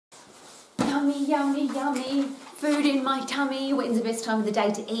Yummy, yummy, yummy. Food in my tummy. When's the best time of the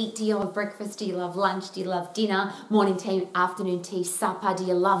day to eat? Do you love breakfast? Do you love lunch? Do you love dinner? Morning tea, afternoon tea, supper? Do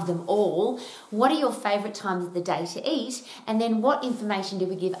you love them all? What are your favourite times of the day to eat? And then what information do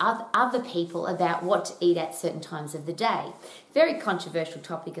we give other people about what to eat at certain times of the day? Very controversial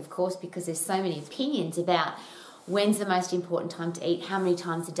topic, of course, because there's so many opinions about when's the most important time to eat, how many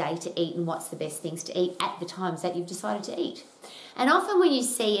times a day to eat, and what's the best things to eat at the times that you've decided to eat. And often when you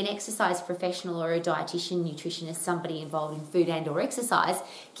see an exercise professional or a dietitian, nutritionist, somebody involved in food and or exercise,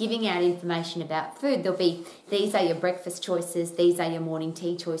 giving out information about food, there'll be, these are your breakfast choices, these are your morning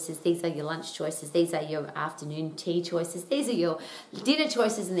tea choices, these are your lunch choices, these are your afternoon tea choices, these are your dinner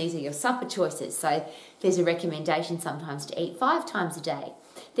choices, and these are your supper choices. So there's a recommendation sometimes to eat 5 times a day.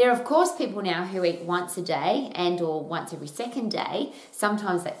 There are, of course, people now who eat once a day and or once every second day.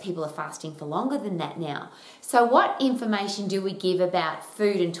 Sometimes that people are fasting for longer than that now. So what information do we give about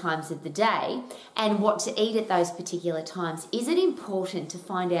food and times of the day and what to eat at those particular times? Is it important to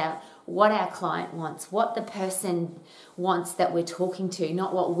find out what our client wants, what the person wants that we're talking to,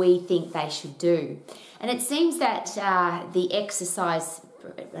 not what we think they should do? And it seems that the exercise,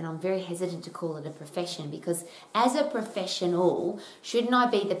 and I'm very hesitant to call it a profession, because as a professional, shouldn't I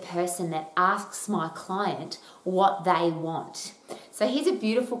be the person that asks my client what they want? So here's a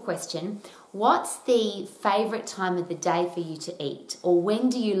beautiful question. What's the favourite time of the day for you to eat? Or when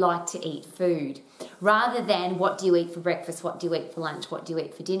do you like to eat food? Rather than what do you eat for breakfast, what do you eat for lunch, what do you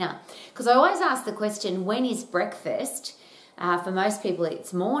eat for dinner? Because I always ask the question, when is breakfast? For most people,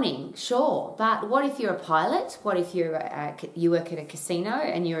 it's morning, sure. But what if you're a pilot? What if you work at a casino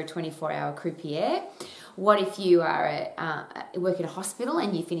and you're a 24-hour croupier? What if you work at a hospital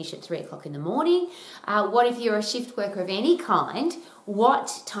and you finish at 3 o'clock in the morning? What if you're a shift worker of any kind?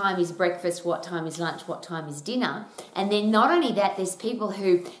 What time is breakfast? What time is lunch? What time is dinner? And then not only that, there's people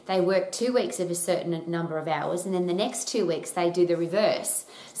who they work 2 weeks of a certain number of hours, and then the next 2 weeks they do the reverse.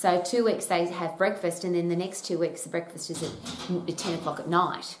 So 2 weeks they have breakfast, and then the next 2 weeks the breakfast is at 10 o'clock at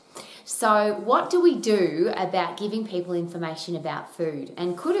night. So what do we do about giving people information about food?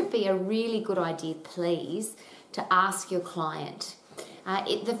 And could it be a really good idea, please, to ask your client?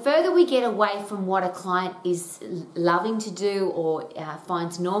 The further we get away from what a client is loving to do or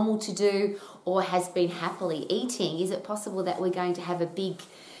finds normal to do or has been happily eating, is it possible that we're going to have a big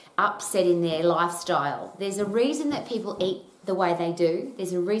upset in their lifestyle? There's a reason that people eat the way they do.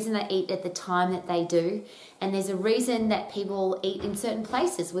 There's a reason they eat at the time that they do. And there's a reason that people eat in certain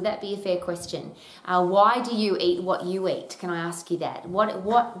places. Would that be a fair question? Why do you eat what you eat? Can I ask you that?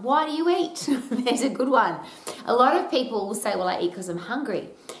 Why do you eat? There's a good one. A lot of people will say, well, I eat because I'm hungry.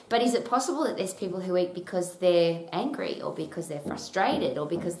 But is it possible that there's people who eat because they're angry or because they're frustrated or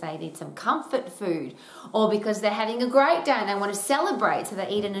because they need some comfort food or because they're having a great day and they want to celebrate, so they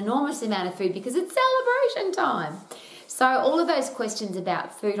eat an enormous amount of food because it's celebration time? So all of those questions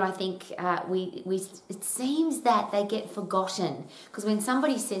about food, I think it seems that they get forgotten, because when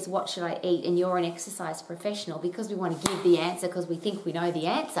somebody says, what should I eat? And you're an exercise professional, because we want to give the answer because we think we know the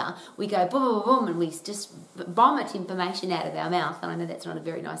answer, we go boom, boom, boom, and we just vomit information out of our mouth. And I know that's not a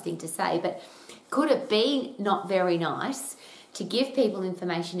very nice thing to say, but could it be not very nice to give people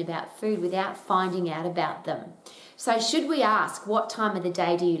information about food without finding out about them? So should we ask, what time of the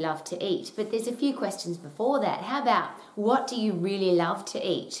day do you love to eat? But there's a few questions before that. How about, what do you really love to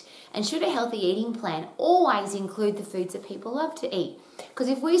eat? And should a healthy eating plan always include the foods that people love to eat? Because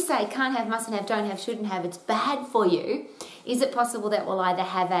if we say can't have, mustn't have, don't have, shouldn't have, it's bad for you, is it possible that we'll either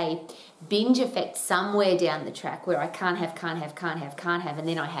have a binge effect somewhere down the track where I can't have, and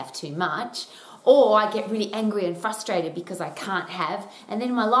then I have too much, or I get really angry and frustrated because I can't have, and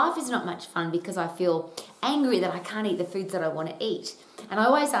then my life is not much fun because I feel angry that I can't eat the foods that I want to eat? And I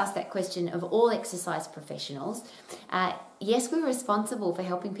always ask that question of all exercise professionals. Yes, we're responsible for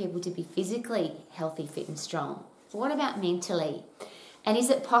helping people to be physically healthy, fit and strong. But what about mentally? And is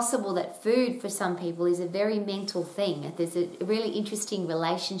it possible that food for some people is a very mental thing? There's a really interesting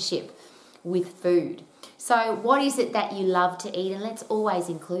relationship with food. So what is it that you love to eat? And let's always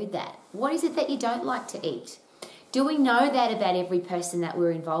include that. What is it that you don't like to eat? Do we know that about every person that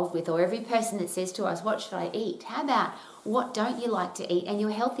we're involved with, or every person that says to us, what should I eat? How about, what don't you like to eat? And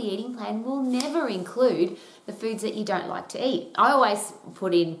your healthy eating plan will never include the foods that you don't like to eat. I always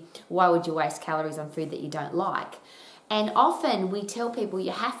put in, why would you waste calories on food that you don't like? And often we tell people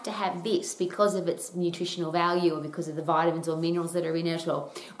you have to have this because of its nutritional value or because of the vitamins or minerals that are in it, or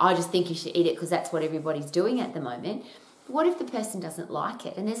I just think you should eat it because that's what everybody's doing at the moment. But what if the person doesn't like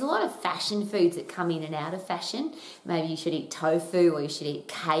it? And there's a lot of fashion foods that come in and out of fashion. Maybe you should eat tofu, or you should eat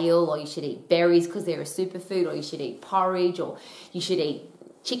kale, or you should eat berries because they're a superfood, or you should eat porridge, or you should eat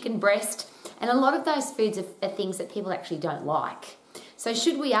chicken breast. And a lot of those foods are things that people actually don't like. So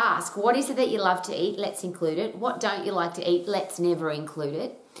should we ask, what is it that you love to eat? Let's include it. What don't you like to eat? Let's never include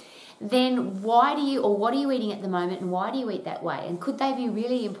it. Then what are you eating at the moment, and why do you eat that way? And could they be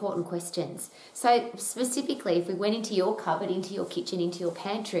really important questions? So specifically, if we went into your cupboard, into your kitchen, into your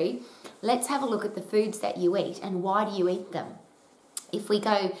pantry, let's have a look at the foods that you eat and why do you eat them? If we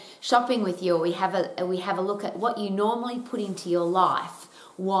go shopping with you, or we have a look at what you normally put into your life,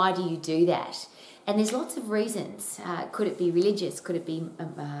 why do you do that? And there's lots of reasons. Could it be religious? Could it be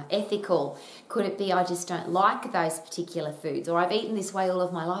ethical? Could it be I just don't like those particular foods? Or I've eaten this way all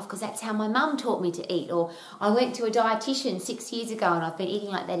of my life because that's how my mum taught me to eat. Or I went to a dietitian 6 years ago and I've been eating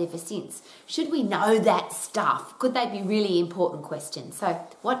like that ever since. Should we know that stuff? Could they be really important questions? So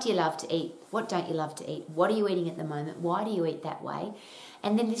what do you love to eat? What don't you love to eat? What are you eating at the moment? Why do you eat that way?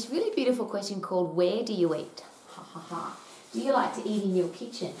 And then this really beautiful question called, where do you eat? Ha ha ha. Do you like to eat in your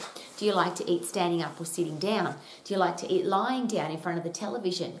kitchen? Do you like to eat standing up or sitting down? Do you like to eat lying down in front of the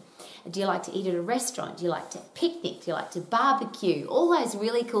television? Do you like to eat at a restaurant? Do you like to picnic? Do you like to barbecue? All those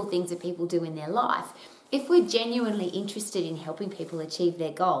really cool things that people do in their life. If we're genuinely interested in helping people achieve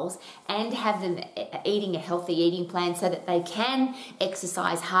their goals and have them eating a healthy eating plan so that they can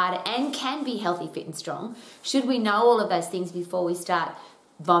exercise harder and can be healthy, fit and strong, should we know all of those things before we start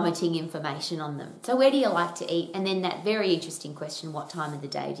vomiting information on them? So where do you like to eat? And then that very interesting question, what time of the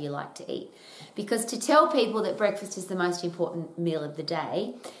day do you like to eat? Because to tell people that breakfast is the most important meal of the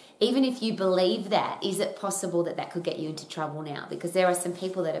day, even if you believe that, is it possible that that could get you into trouble now? Because there are some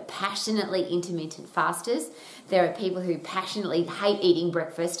people that are passionately intermittent fasters. There are people who passionately hate eating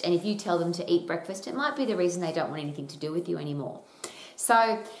breakfast, and if you tell them to eat breakfast, it might be the reason they don't want anything to do with you anymore.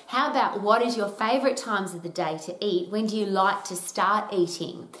 So how about, what is your favourite times of the day to eat? When do you like to start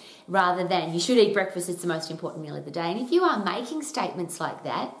eating? Rather than, you should eat breakfast, it's the most important meal of the day. And if you are making statements like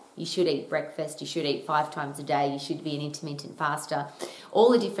that, you should eat breakfast, you should eat 5 times a day, you should be an intermittent faster, all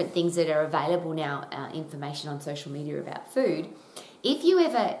the different things that are available now, information on social media about food. If you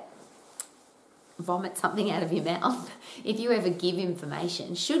ever vomit something out of your mouth, if you ever give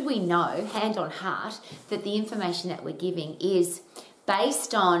information, should we know, hand on heart, that the information that we're giving is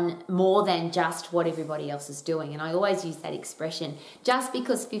based on more than just what everybody else is doing? And I always use that expression, just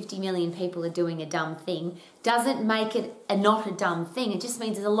because 50 million people are doing a dumb thing doesn't make it not a dumb thing. It just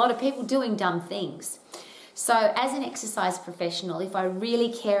means there's a lot of people doing dumb things. So as an exercise professional, if I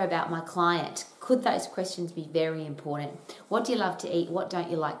really care about my client, could those questions be very important? What do you love to eat? What don't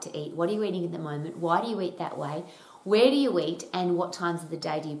you like to eat? What are you eating at the moment? Why do you eat that way? Where do you eat? And what times of the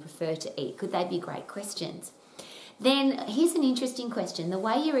day do you prefer to eat? Could they be great questions? Then here's an interesting question. The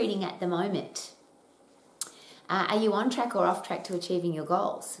way you're eating at the moment, are you on track or off track to achieving your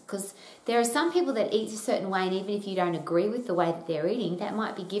goals? Because there are some people that eat a certain way, and even if you don't agree with the way that they're eating, that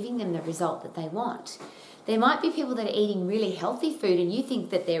might be giving them the result that they want. There might be people that are eating really healthy food and you think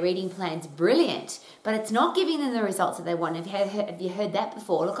that their eating plan's brilliant, but it's not giving them the results that they want. Have you heard that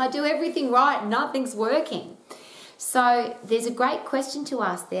before? Look, I do everything right and nothing's working. So there's a great question to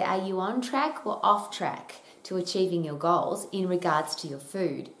ask there. Are you on track or off track to achieving your goals in regards to your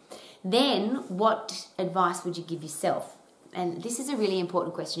food? Then what advice would you give yourself? And this is a really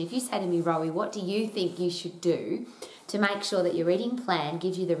important question. If you say to me, Rowie, what do you think you should do to make sure that your eating plan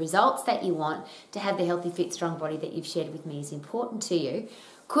gives you the results that you want to have the healthy, fit, strong body that you've shared with me is important to you?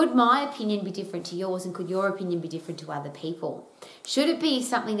 Could my opinion be different to yours, and could your opinion be different to other people? Should it be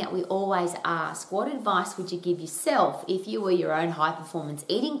something that we always ask? What advice would you give yourself if you were your own high-performance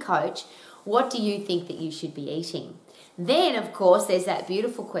eating coach? What do you think that you should be eating? Then, of course, there's that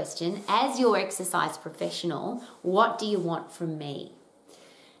beautiful question, as your exercise professional, what do you want from me?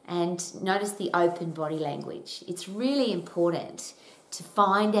 And notice the open body language. It's really important to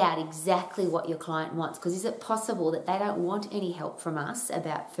find out exactly what your client wants, because is it possible that they don't want any help from us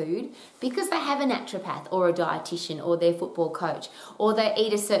about food because they have a naturopath or a dietitian or their football coach, or they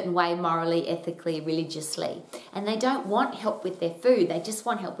eat a certain way morally, ethically, religiously, and they don't want help with their food, they just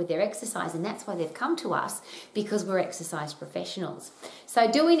want help with their exercise, and that's why they've come to us, because we're exercise professionals.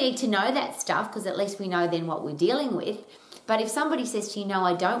 So do we need to know that stuff, because at least we know then what we're dealing with? But if somebody says to you, no,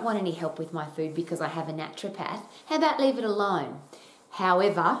 I don't want any help with my food because I have a naturopath, how about leave it alone?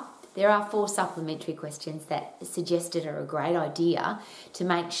 However, there are 4 supplementary questions that suggested are a great idea to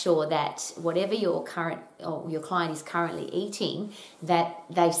make sure that whatever your client is currently eating, that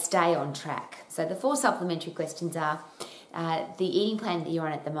they stay on track. So the 4 supplementary questions are, the eating plan that you're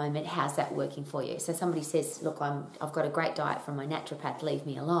on at the moment, how's that working for you? So somebody says, look, I've got a great diet from my naturopath, leave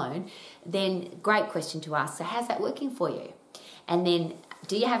me alone. Then great question to ask, so how's that working for you? And then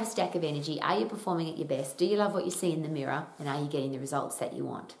Do you have a stack of energy? Are you performing at your best? Do you love what you see in the mirror? And are you getting the results that you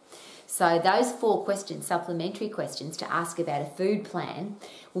want? So those 4 questions, supplementary questions to ask about a food plan,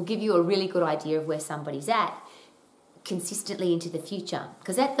 will give you a really good idea of where somebody's at consistently into the future.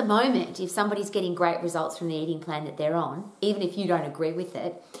 Because at the moment, if somebody's getting great results from the eating plan that they're on, even if you don't agree with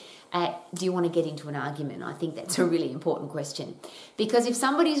it, do you want to get into an argument? I think that's a really important question. Because if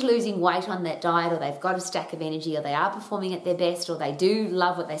somebody's losing weight on that diet, or they've got a stack of energy, or they are performing at their best, or they do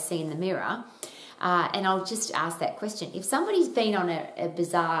love what they see in the mirror, and I'll just ask that question. If somebody's been on a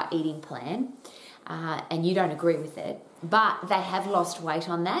bizarre eating plan and you don't agree with it, but they have lost weight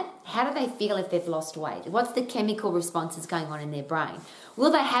on that, how do they feel if they've lost weight? What's the chemical responses going on in their brain?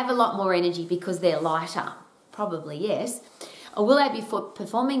 Will they have a lot more energy because they're lighter? Probably yes. Or will they be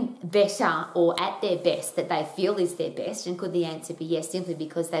performing better or at their best, that they feel is their best? And could the answer be yes, simply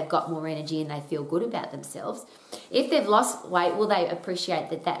because they've got more energy and they feel good about themselves? If they've lost weight, will they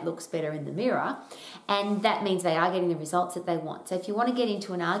appreciate that that looks better in the mirror? And that means they are getting the results that they want. So if you want to get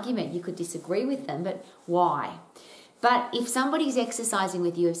into an argument, you could disagree with them, but why? But if somebody's exercising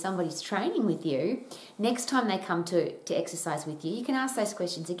with you, if somebody's training with you, next time they come to exercise with you, you can ask those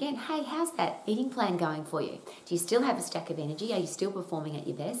questions again. Hey, how's that eating plan going for you? Do you still have a stack of energy? Are you still performing at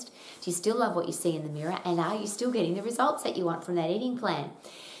your best? Do you still love what you see in the mirror? And are you still getting the results that you want from that eating plan?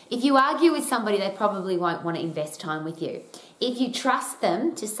 If you argue with somebody, they probably won't want to invest time with you. If you trust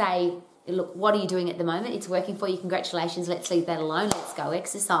them to say, look, what are you doing at the moment? It's working for you. Congratulations. Let's leave that alone. Let's go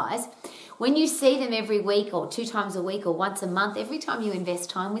exercise. When you see them every week or 2 times a week or once a month, every time you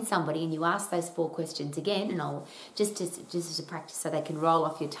invest time with somebody and you ask those 4 questions again, and I'll just as a practice so they can roll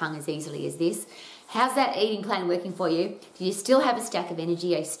off your tongue as easily as this. How's that eating plan working for you? Do you still have a stack of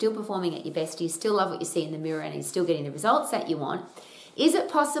energy? Are you still performing at your best? Do you still love what you see in the mirror, and are you still getting the results that you want? Is it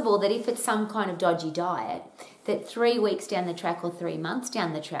possible that if it's some kind of dodgy diet, that 3 weeks down the track or 3 months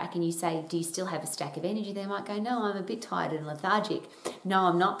down the track, and you say, do you still have a stack of energy? They might go, no, I'm a bit tired and lethargic. No,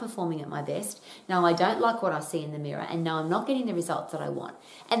 I'm not performing at my best. No, I don't like what I see in the mirror. And no, I'm not getting the results that I want.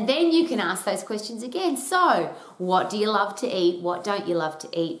 And then you can ask those questions again. So what do you love to eat? What don't you love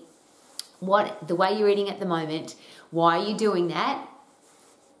to eat? The way you're eating at the moment, why are you doing that?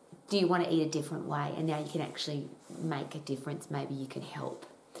 Do you want to eat a different way? And now you can actually make a difference. Maybe you can help.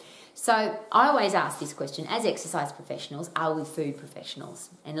 So I always ask this question, as exercise professionals, are we food professionals?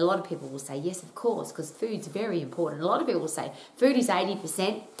 And a lot of people will say, yes, of course, because food's very important. A lot of people will say food is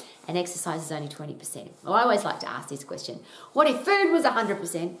 80% and exercise is only 20%. Well, I always like to ask this question. What if food was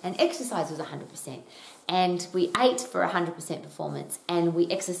 100% and exercise was 100%? And we ate for 100% performance and we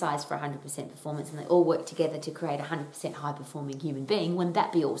exercised for 100% performance, and they all work together to create a 100% high-performing human being? Wouldn't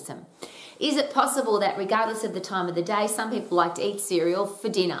that be awesome? Is it possible that regardless of the time of the day, some people like to eat cereal for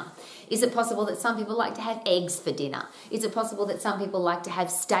dinner? Is it possible that some people like to have eggs for dinner? Is it possible that some people like to have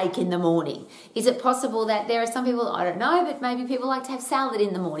steak in the morning? Is it possible that there are some people, I don't know, but maybe people like to have salad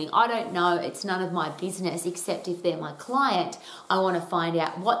in the morning? I don't know. It's none of my business, except if they're my client, I want to find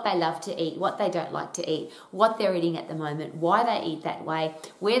out what they love to eat, what they don't like to eat, what they're eating at the moment, why they eat that way,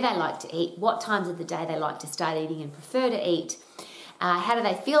 where they like to eat, what times of the day they like to start eating and prefer to eat. How do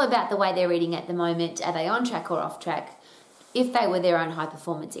they feel about the way they're eating at the moment? Are they on track or off track? If they were their own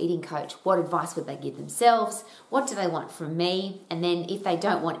high-performance eating coach, what advice would they give themselves? What do they want from me? And then if they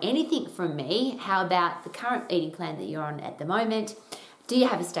don't want anything from me, how about the current eating plan that you're on at the moment? Do you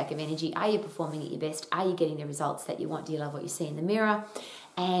have a stack of energy? Are you performing at your best? Are you getting the results that you want? Do you love what you see in the mirror?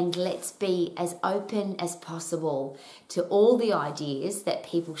 And let's be as open as possible to all the ideas that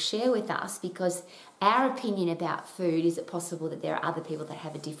people share with us, because our opinion about food, is it possible that there are other people that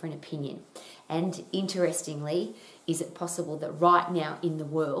have a different opinion? And interestingly, is it possible that right now in the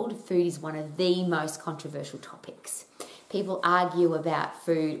world, food is one of the most controversial topics? People argue about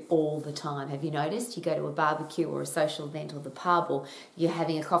food all the time. Have you noticed? You go to a barbecue or a social event or the pub, or you're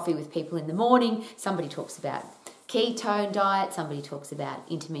having a coffee with people in the morning, somebody talks about ketone diet, somebody talks about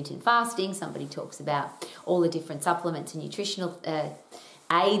intermittent fasting, somebody talks about all the different supplements and nutritional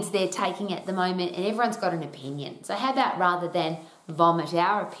aids they're taking at the moment, and everyone's got an opinion. So how about, rather than vomit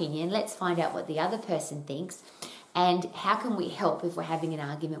our opinion, let's find out what the other person thinks, and how can we help if we're having an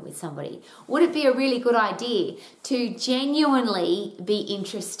argument with somebody? Would it be a really good idea to genuinely be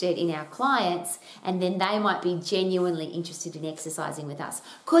interested in our clients, and then they might be genuinely interested in exercising with us?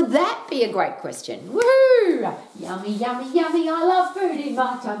 Could that be a great question? Woohoo! Yummy, yummy, yummy, I love food in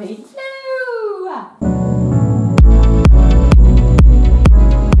my tummy. No!